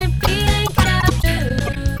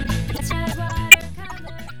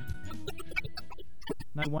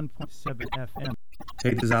101.7 FM.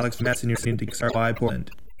 Hey, this is Alex from Metz, and you're listening to XRY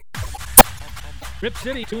Portland. Rip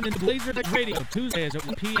City, tune into Blazer Deck Radio Tuesdays at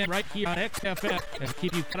 1 p.m. right here on XFF as we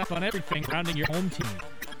keep you caught up on everything surrounding your home team.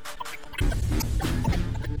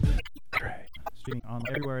 Streaming on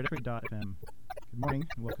everywhere at every.fm. Good morning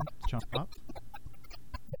and welcome to Chunk Pop.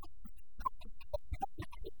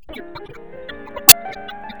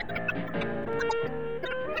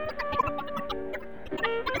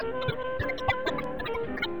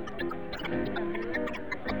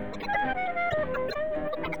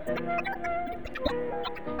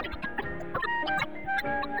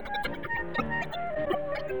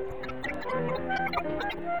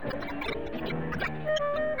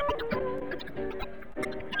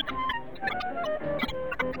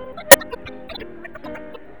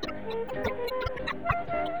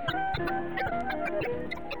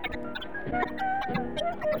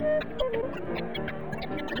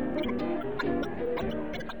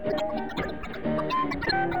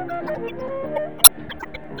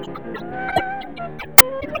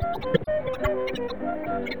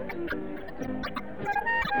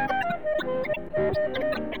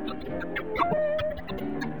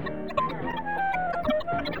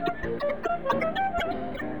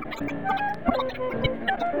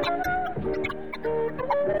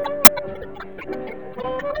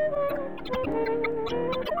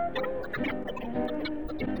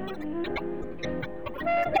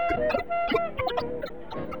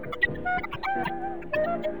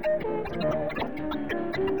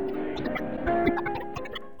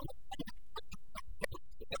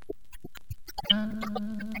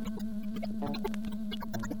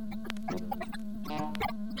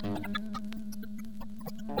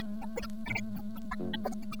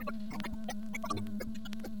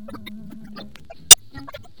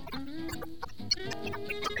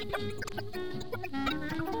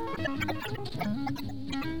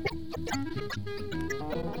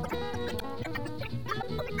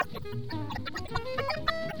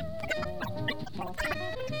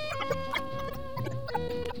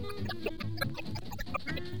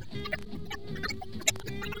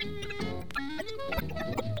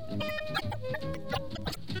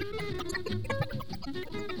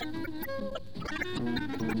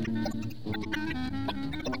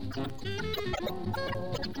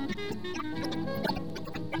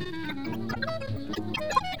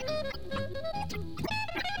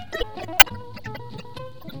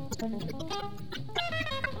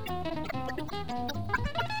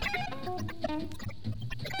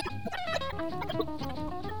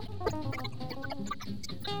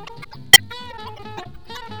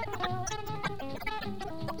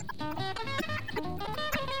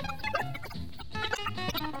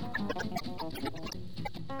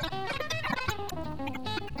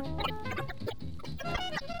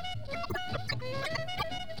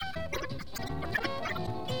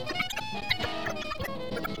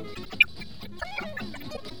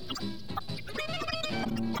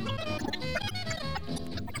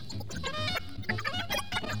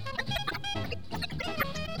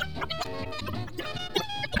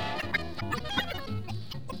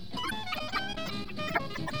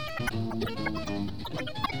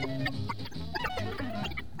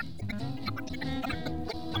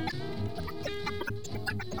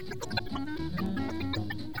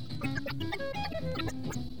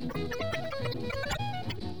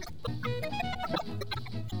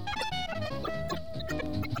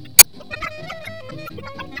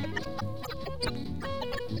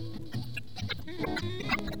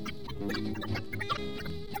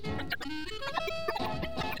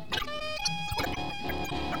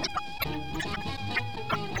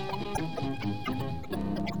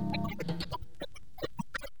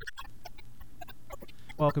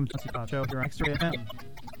 Welcome to the show here on X-Ray FM.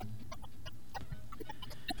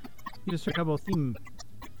 You just heard a couple of theme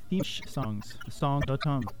songs. The song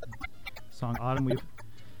Autumn, song Autumn.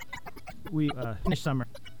 We finished summer,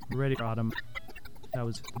 we're ready for autumn. That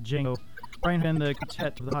was Django, Brian Van the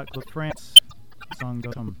Quartet of the Hot Club France, song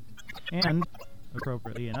Autumn. And,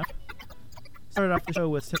 appropriately enough, started off the show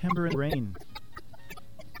with September in the Rain.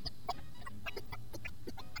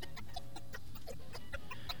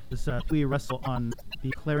 This Louis Russell on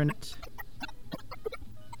the clarinet.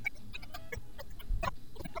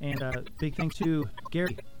 And big thanks to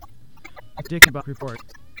Gary, the Dickenbach Report,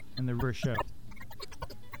 and the River Show.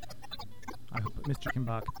 I hope Mr.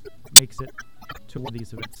 Kimbach makes it to one of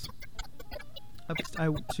these events. Up next, I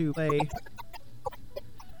want to play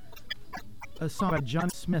a song by John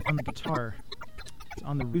Smith on the guitar. It's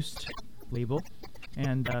on the Roost label,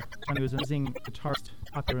 and Johnny was an amazing guitarist,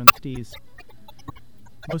 popular in the 50s.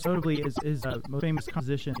 Most notably, his most famous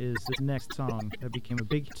composition is this next song that became a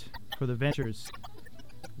big hit for the Ventures,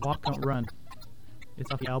 Walk Don't Run.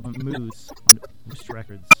 It's off the album Moose on Roost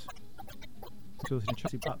Records. Let's go listen to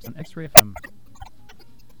Tracy Pops on X-Ray FM.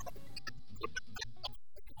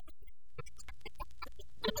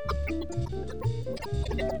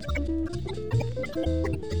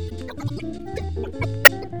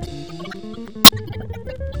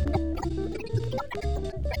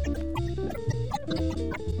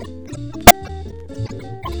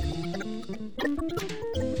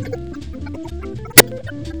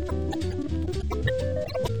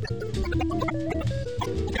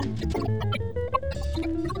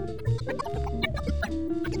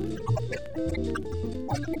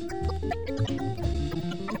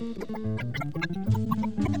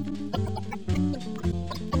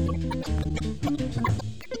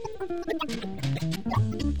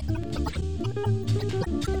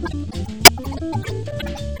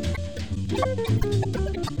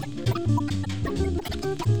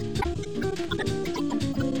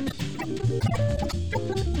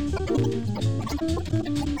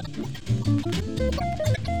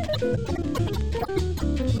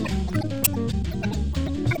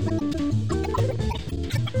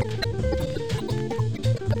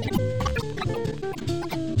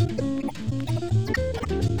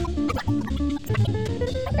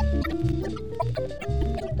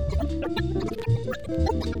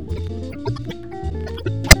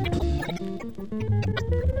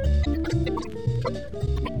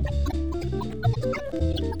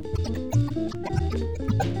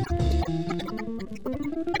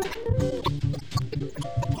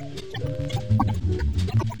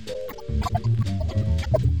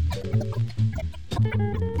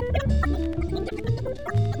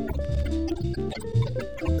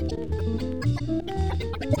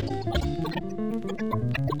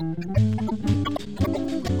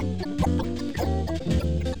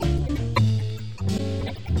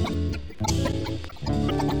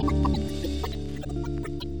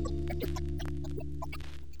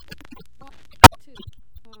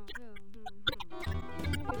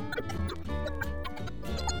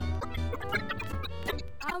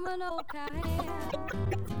 I'm an old cowhand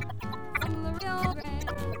from the Rio Grande,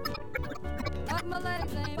 but my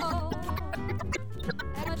legs ain't old,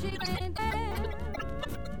 and my cheek ain't dead.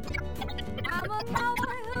 I'm a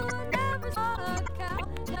cowboy who never saw a cow,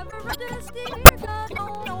 never rode a steer, 'cause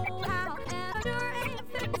don't know how, and I sure ain't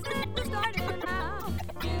fixing to start it now.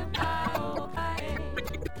 Yippee-yi-oh-ki-yay,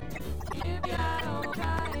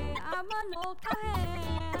 yippee-yi-oh-ki-yay. I'm an old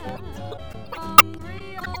cowhand from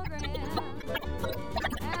Rio Grande,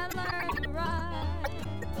 and learn to ride,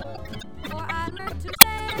 or I learned to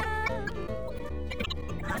stand.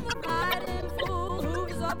 I'm a fighting fool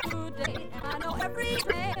who's up to date, and I know every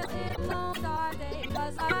trail in Lone Star Day,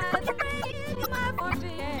 'cause I'm afraid in my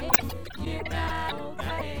 4VA.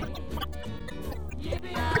 Yippee-yi-oh-ki-yay,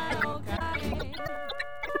 yippee-yi-oh-ki-yay.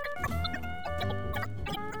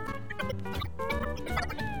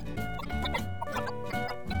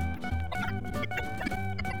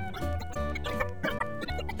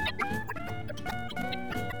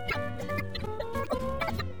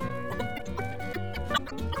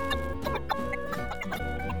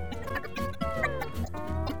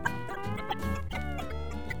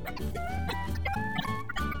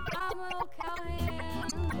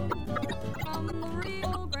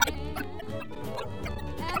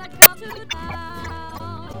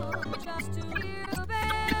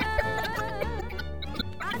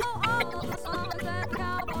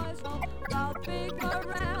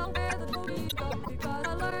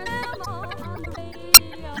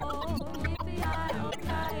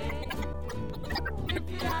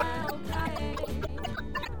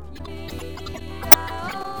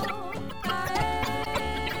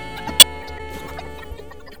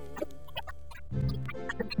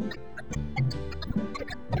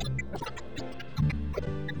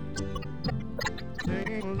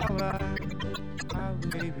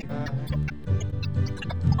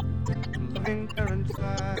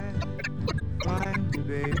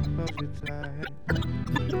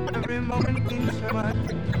 Every moment means so much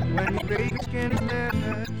when your baby skin is there.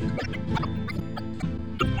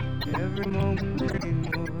 Every moment bringing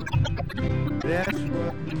more. That's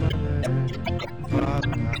what mother and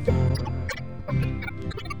father are for.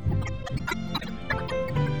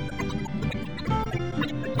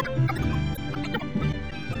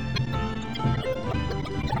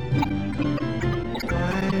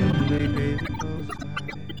 Why they baby close by?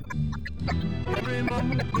 Every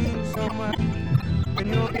moment means so much when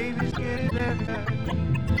your baby's getting better.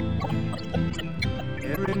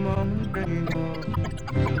 Every moment bringing more.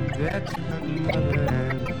 That's what mother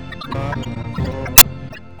and bottom floor.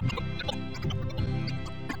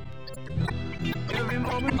 Every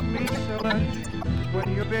moment means so much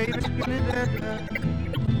when your baby's skin is there.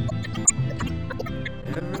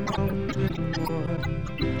 Every moment is more.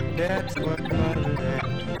 That's what mothers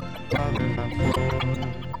and fathers are for.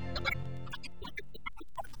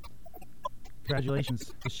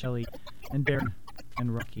 Congratulations to Shelley and Darren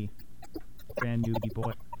and Rocky, brand new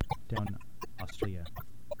boy down in Australia.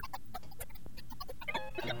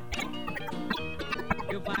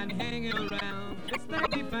 You'll find me hanging around, it's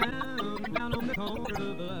that we found down on the corner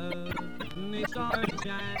of love. And they start to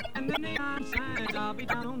shine, and the neon signs, I'll be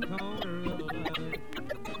down on the corner of love.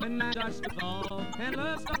 When night starts to fall, and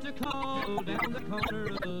love starts to call down the corner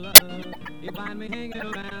of love. You find me hanging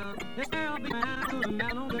around, yes, I'll be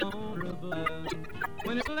down on the corner of love.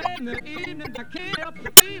 When it's late in the evening, I can't help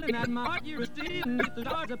the feeling that my heart you're stealing with the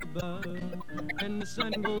stars up above. When the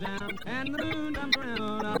sun goes down and the moon comes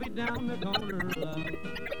around, I'll be down the corner of love.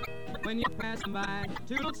 When you're passing by,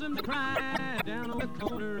 too lonesome to cry, down on the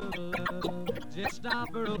corner of love. Just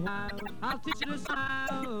stop for a while, I'll teach you to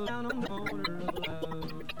smile, down on the corner of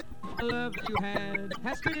love. The love that you had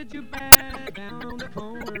has treated you bad, down on the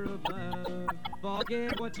corner of love.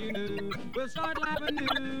 Forget what you knew, we'll start life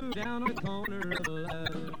anew, down on the corner of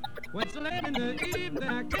love. When it's late in the evening,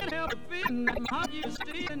 I can't help but feeling that my heart you're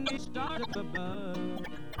stealing these stars up above.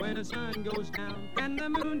 When the sun goes down and the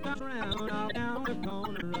moon comes around, I'll down the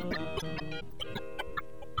corner of love.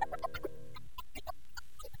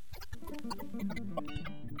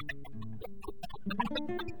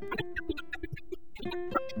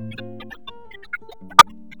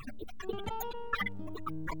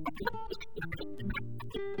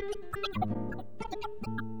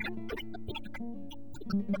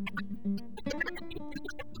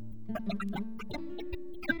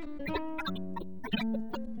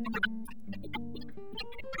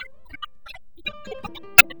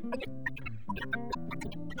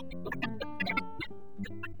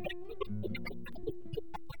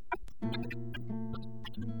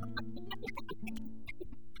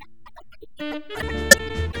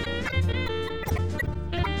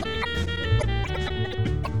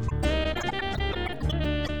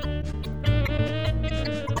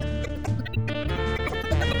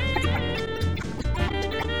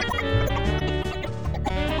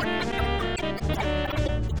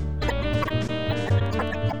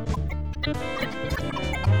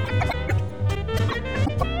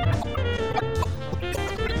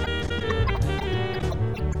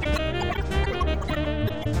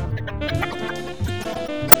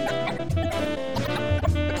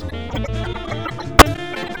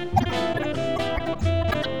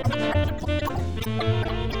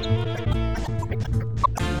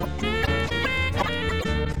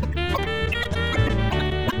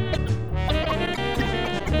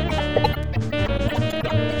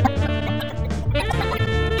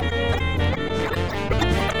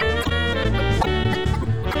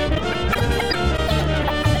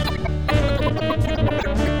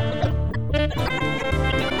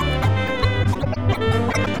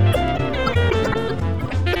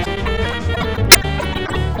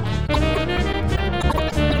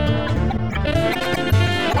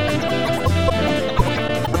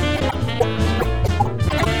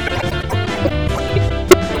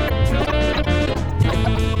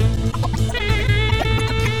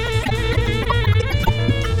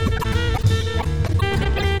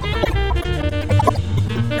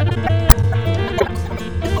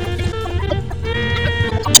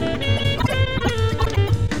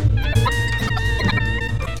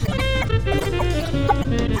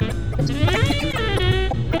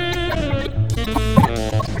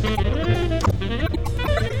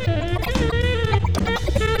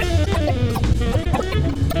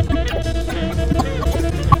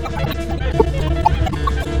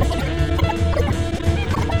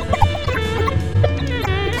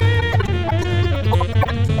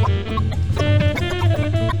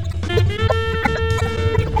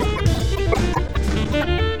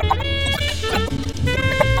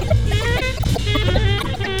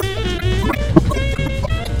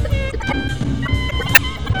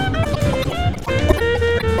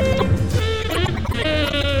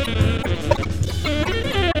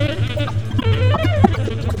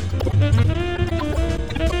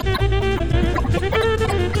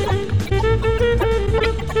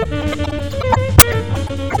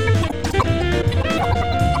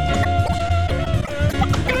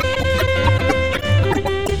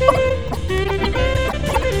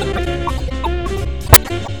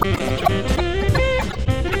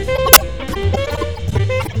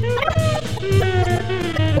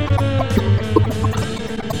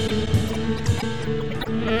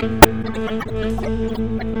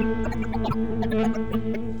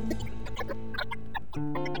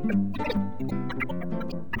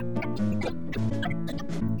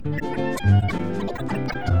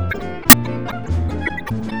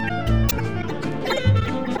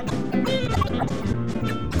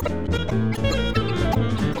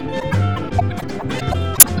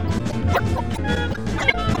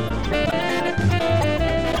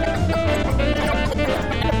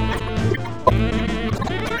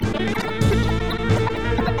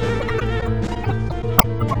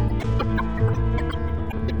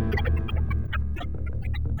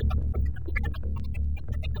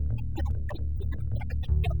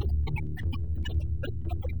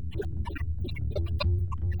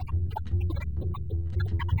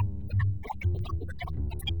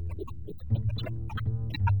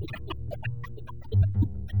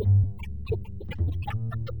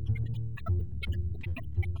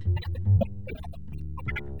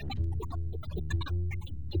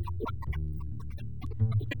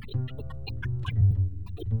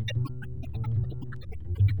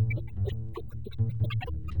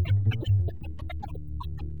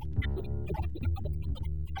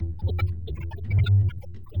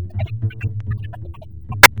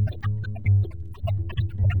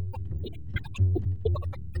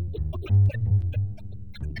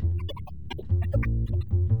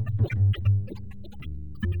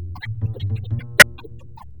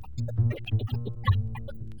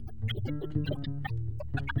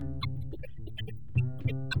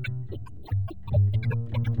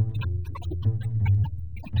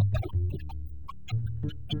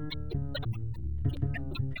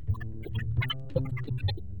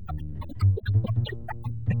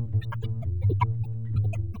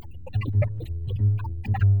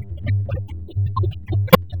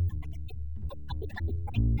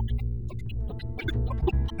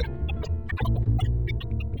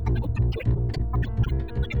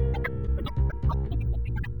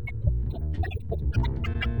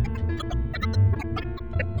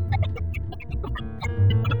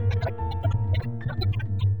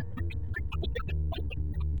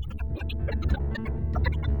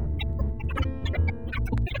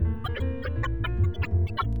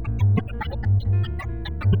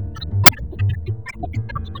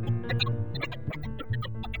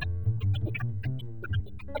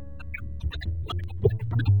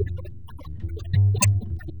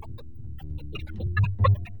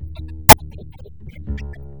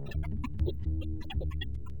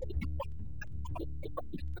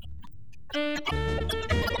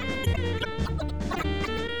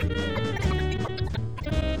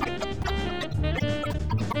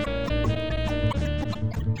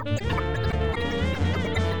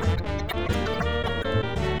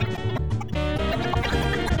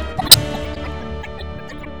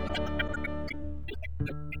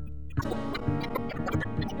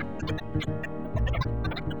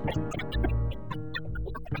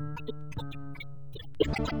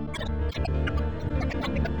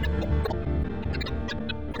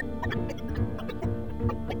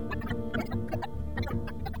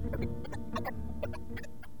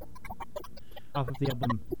 Off of the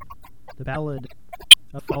album The Ballad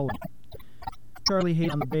of Fallen. Charlie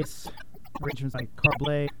Hayden on the bass, arrangements by Carl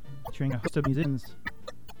Bley, featuring a host of musicians.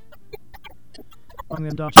 Among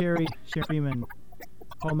them Don Cherry, Sharon Freeman,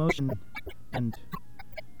 Paul Motion, and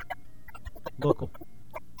local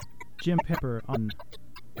Jim Pepper on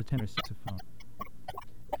the tenor saxophone.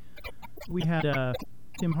 We had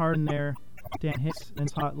Tim Hardin there, Dan Hicks,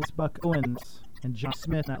 Vince Hotless, Buck Owens, and John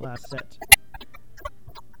Smith in that last set.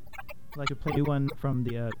 I'd like to play a new one from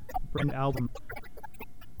the brand album,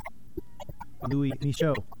 Louis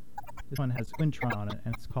Michaud. This one has Quintron on it,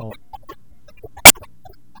 and it's called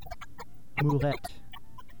Moulette.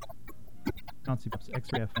 Bouncy Pops,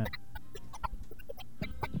 X-Ray FM.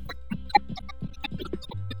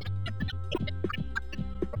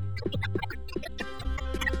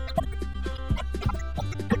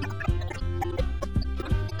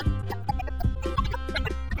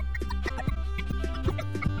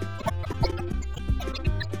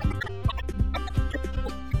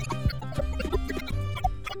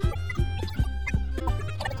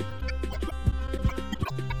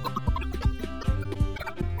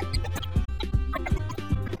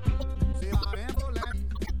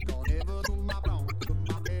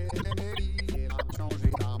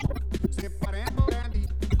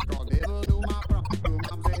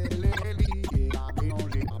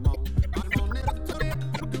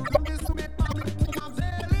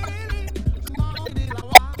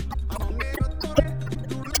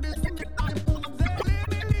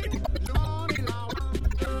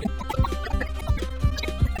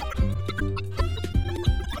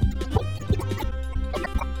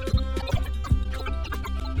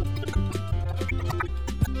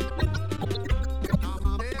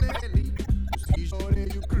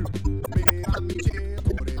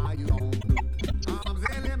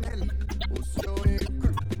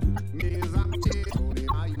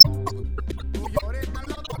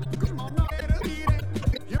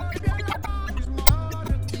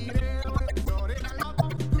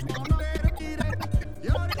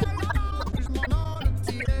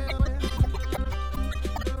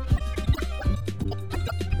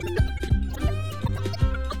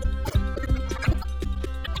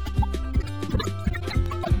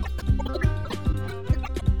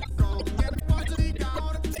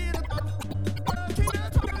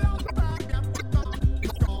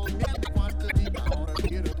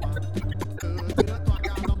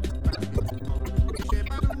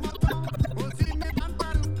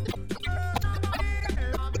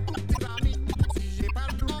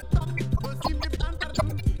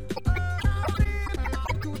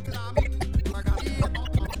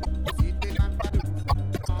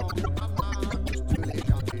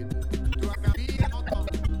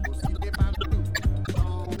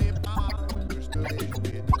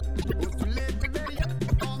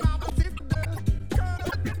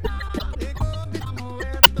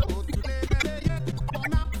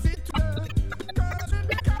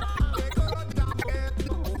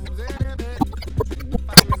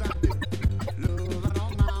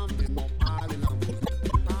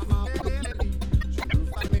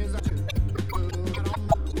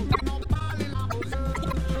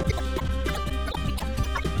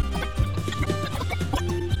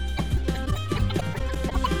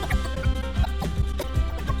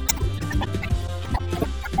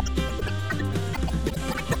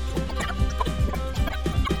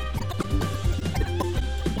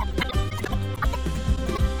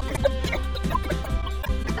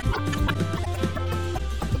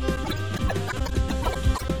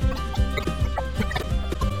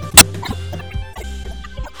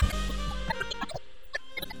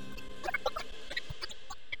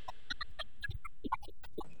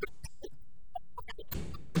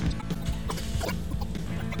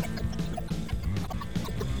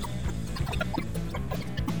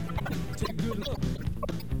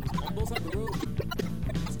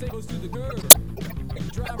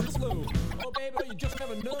 baby, you just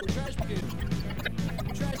never know. Trash picking.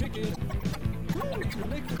 Trash picking. Woo, you're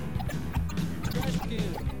making. Trash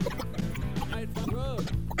picking. Night from rug.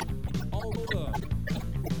 All over.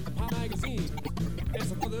 Pop magazine. And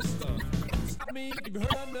some other stuff. Stop me if you've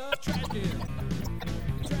heard enough. Trash picking.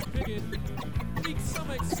 Trash picking. Weak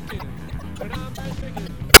stomach skin. And I'm trash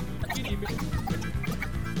picking. Kitty me.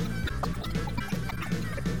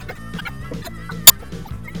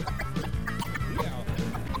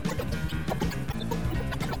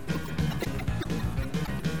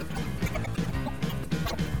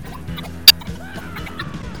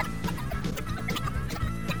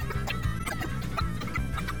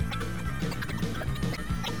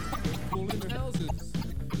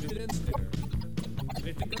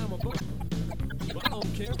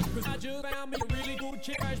 Found me a really good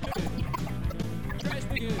chick. Trash picking. Trash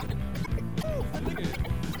picking. Woo, picking.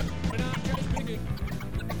 And I'm trash picking.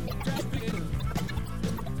 Trash picking.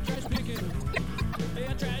 Trash picking.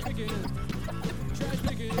 Yeah, trash picking. Trash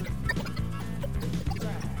picking.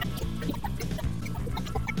 Trash.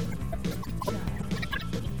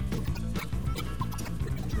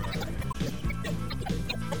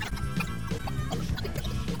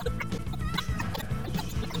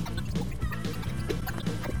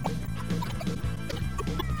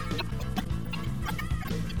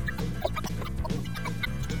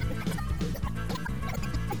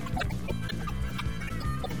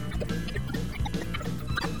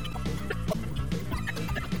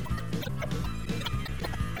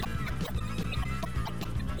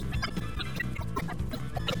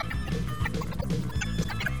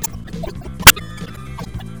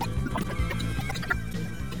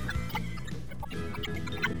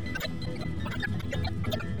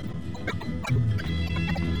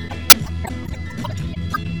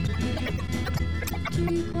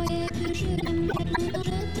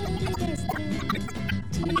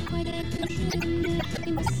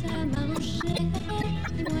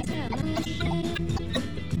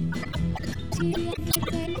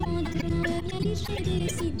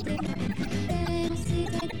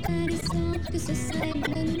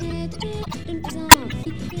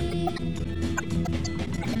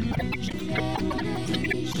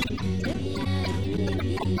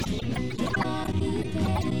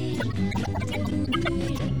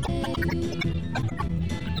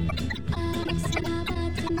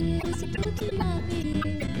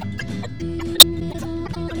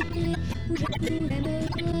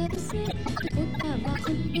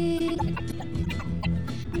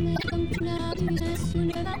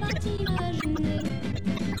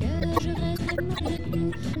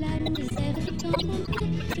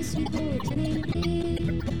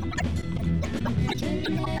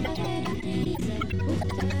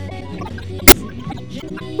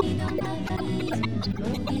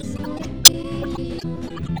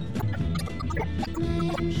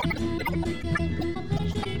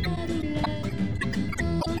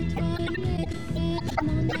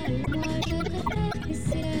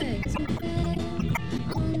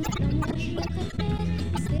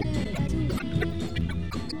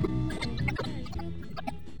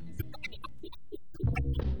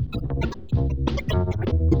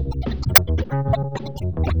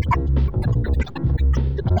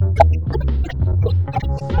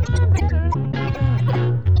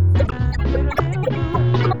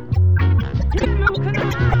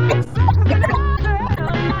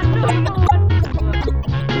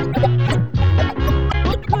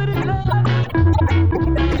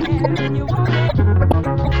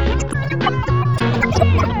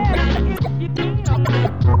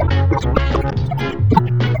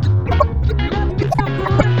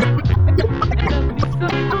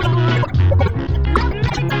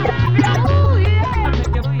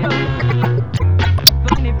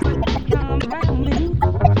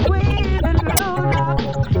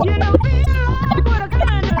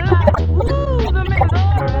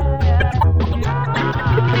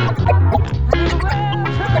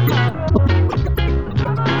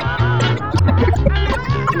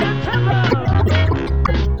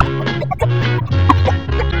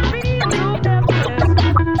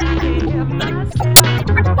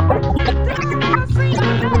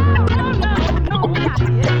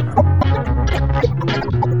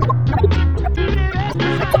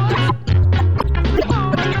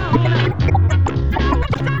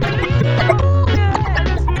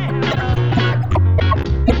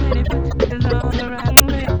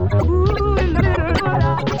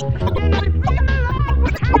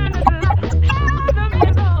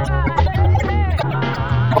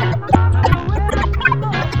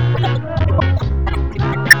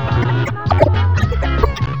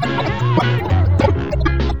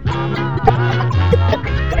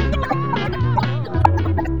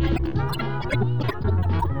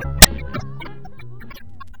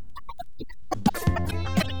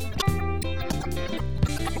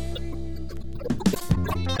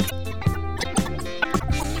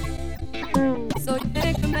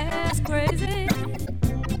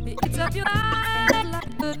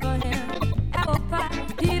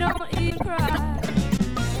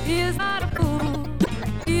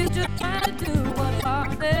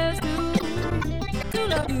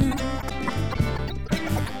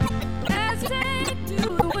 As you take to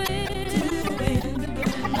the wind,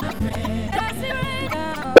 as the rain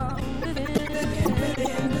down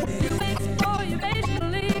within, you wait for you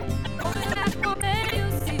patiently, hoping that one day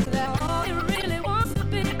you'll see that all it really wants to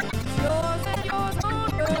be is yours and yours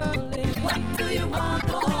only. What do you want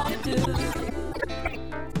the boy to do?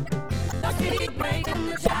 Don't keep breaking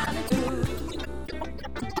the child in two.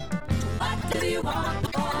 What do you want the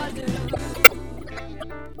boy to do?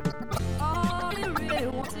 All he really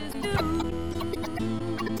wants is you.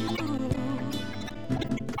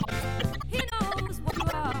 He knows what you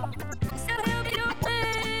are, so he'll be your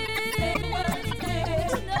man.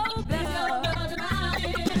 No better now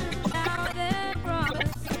and then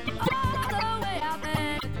promise all the way out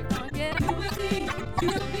there that you're gonna get. You will see,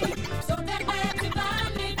 so that when you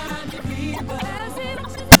find me, I'm your people. As he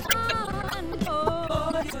watches the sun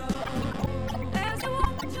unfold, as you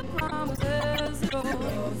watch your promises go,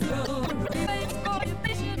 he waits for you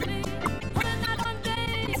patiently, hoping that one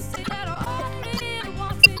day you see that all he really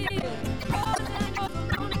wants is you. All that goes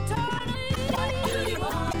around eternity. What do you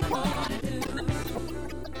want the boy to do?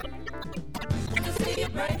 To see you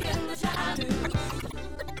breaking the shadow.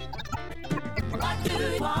 What do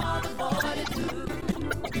you want the boy to do?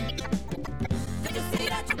 To see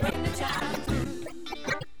that you bring the child to.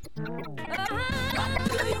 What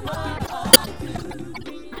do you want the boy to do?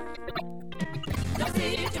 To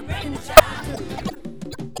see that you bring the child to.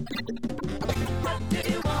 What do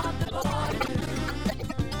you want the boy to do?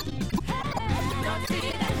 To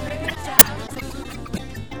see that you bring the child to.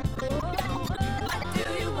 What do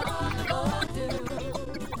you want the boy to do?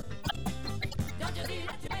 Don't you see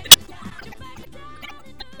that you bring the child to?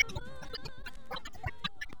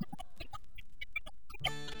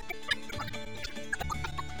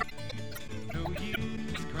 No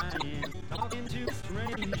use crying, talking to a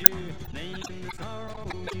stranger, naming the sorrow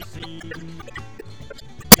you see.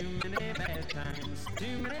 Too many bad times,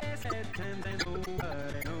 too many sad times, and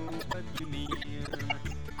nobody knows what you mean.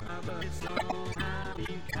 But it's all how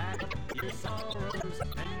you pack up your sorrows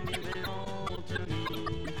and give them all to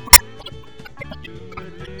me. You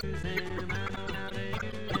would lose them, I know how to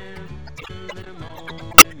use them, give them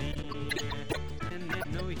all to me. And there's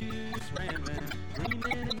no use rambling,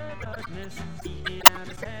 dreaming in the darkness, seeking out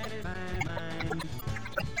a satisfied mind.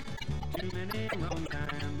 Too many long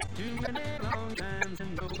times,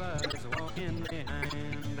 and nobody's walking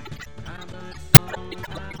behind. But it's all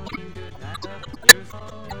how you could pack up your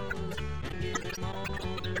sorrows and give them all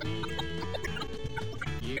to me.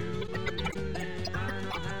 You will use them, I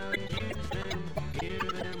know how to use them,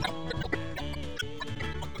 give them all to me.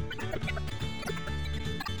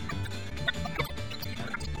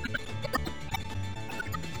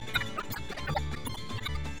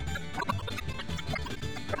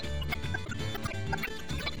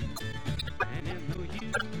 And there's no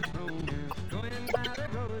use roaming, going by the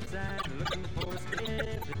roadside, looking for a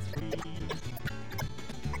step that's free.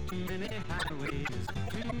 Too many highways,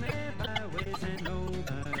 too many byways, and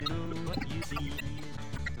nobody knows what you see.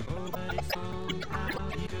 Oh, but it's somehow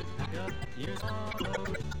you could pack up your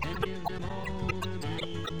sorrows and give them all to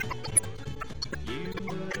me. You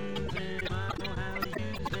will lose them, I know how to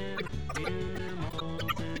use them, give them all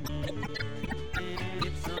to me. And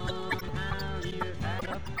if somehow you pack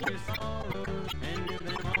up your sorrows and give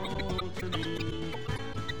them all to me.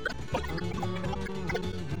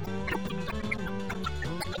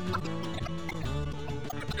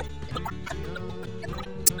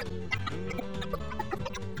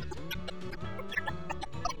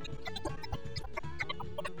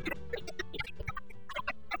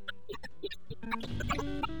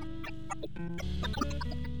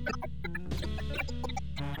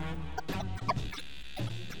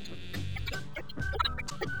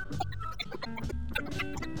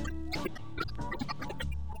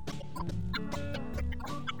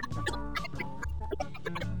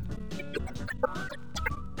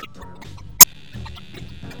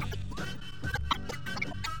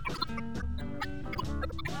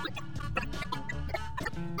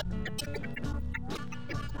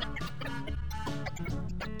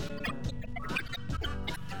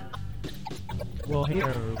 Well, hey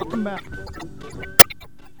there, welcome back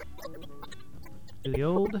to the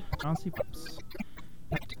old Bouncy Pops.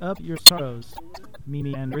 Picked up your sorrows,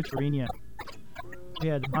 Mimi and Rich Arena. We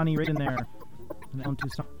had Bonnie right in there, and on to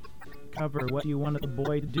some cover What You Wanted the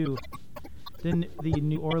Boy to Do. Then the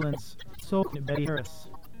New Orleans soul Betty Harris.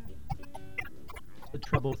 The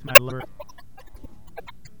Trouble with My Lover.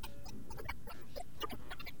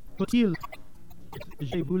 Faut-il?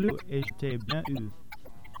 J'ai voulu et j'étais bien eu.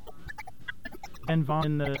 Ben Vaughn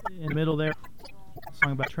in the middle there,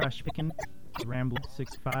 song about trash picking. Ramble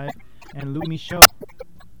 65, and Louis Michaud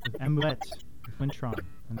with Amulet with Wintron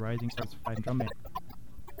and Rising Stars 5 drum band.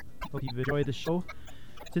 Hope you've enjoyed the show.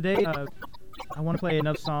 Today, I want to play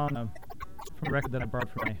another song from a record that I borrowed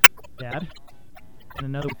from my dad, and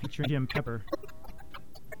another featuring Jim Pepper.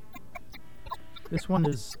 This one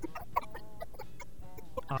is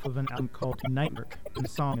off of an album called Nightwork, and the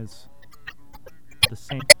song is the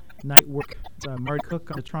same. Nightwork. Marty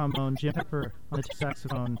Cook on the trombone, Jim Pepper on the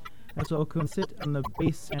saxophone, Esso Okun sit on the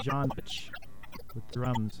bass, and John Pitch with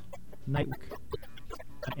drums. Nightwork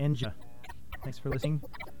on Enja. Thanks for listening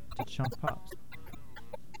to Chunk Pops.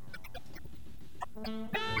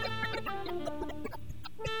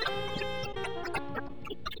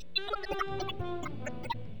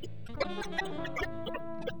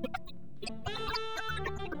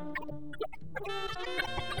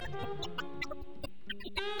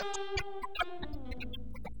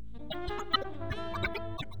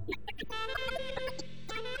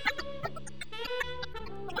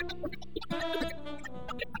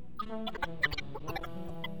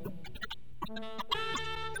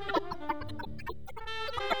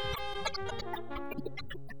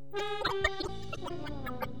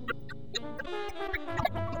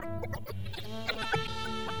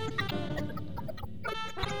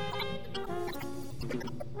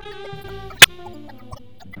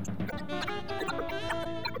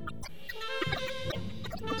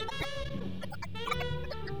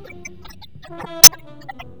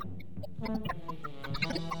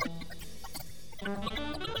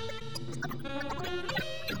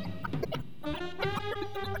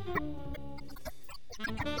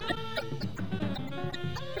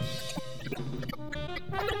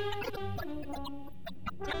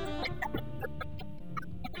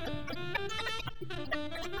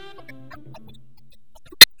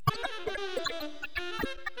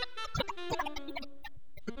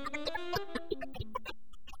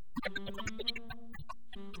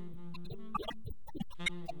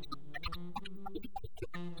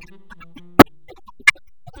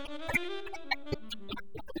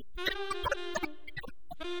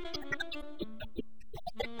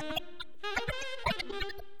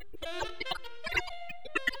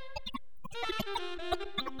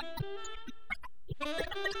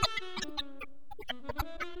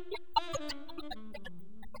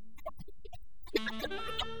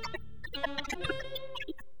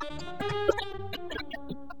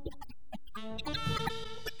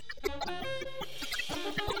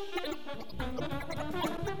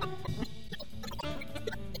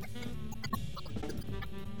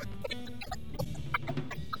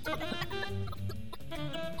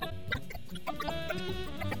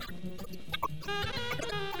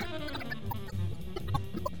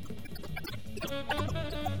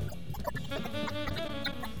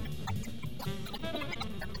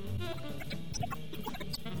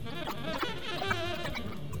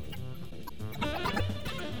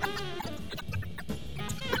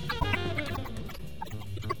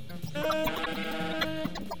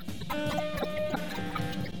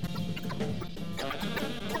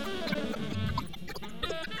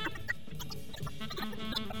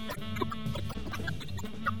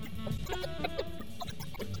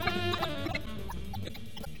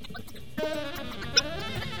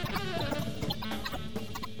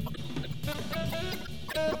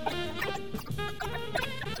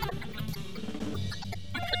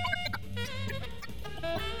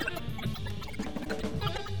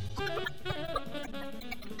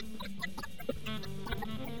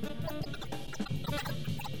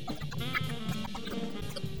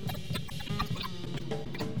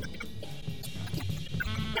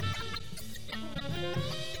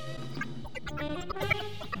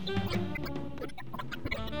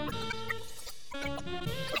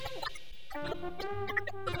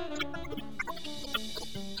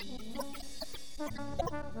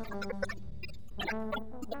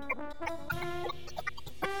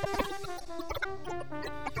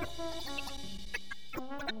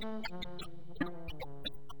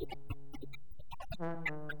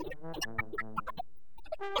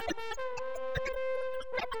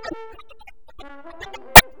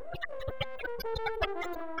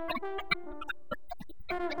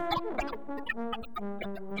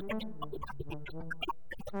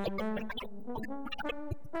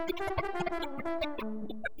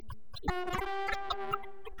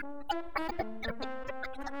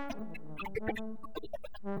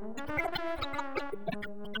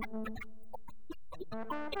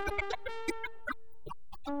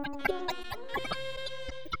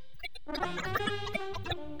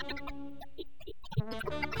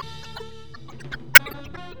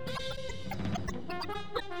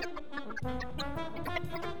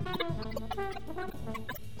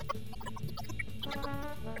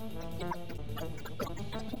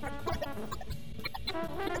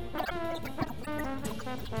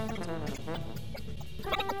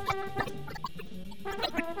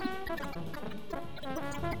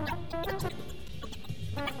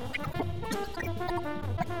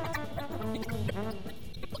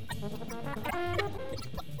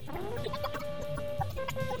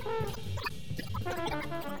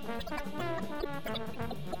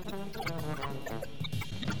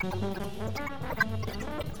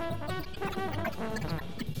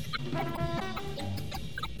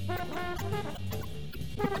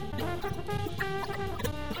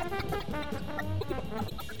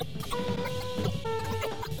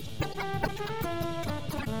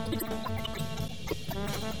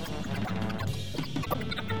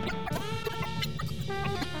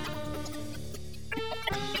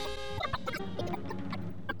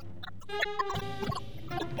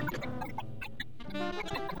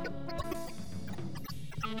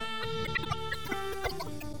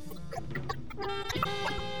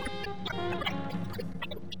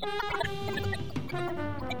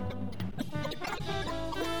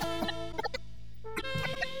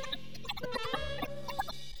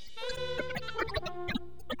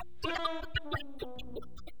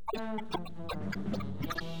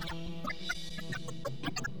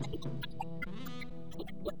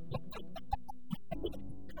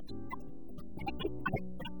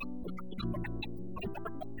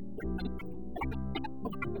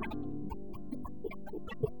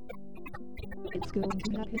 It's going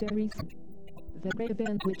to happen very soon. The great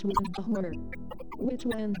event which wasn't a horror, which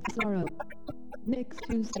went to sorrow. Next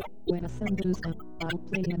Tuesday, when a sun goes down, I'll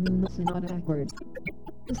play a moon sonata backwards.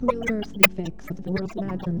 This will reverse the effects of the world's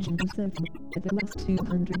imagination symphony at the last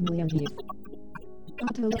 200 million years.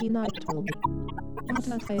 Utterly night told me. What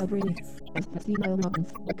a celebrating, as the senile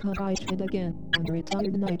robins, because I tread again, and the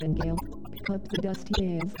retired nightingale, pick up the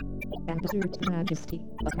dusty airs, and assert the majesty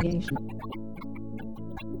of creation.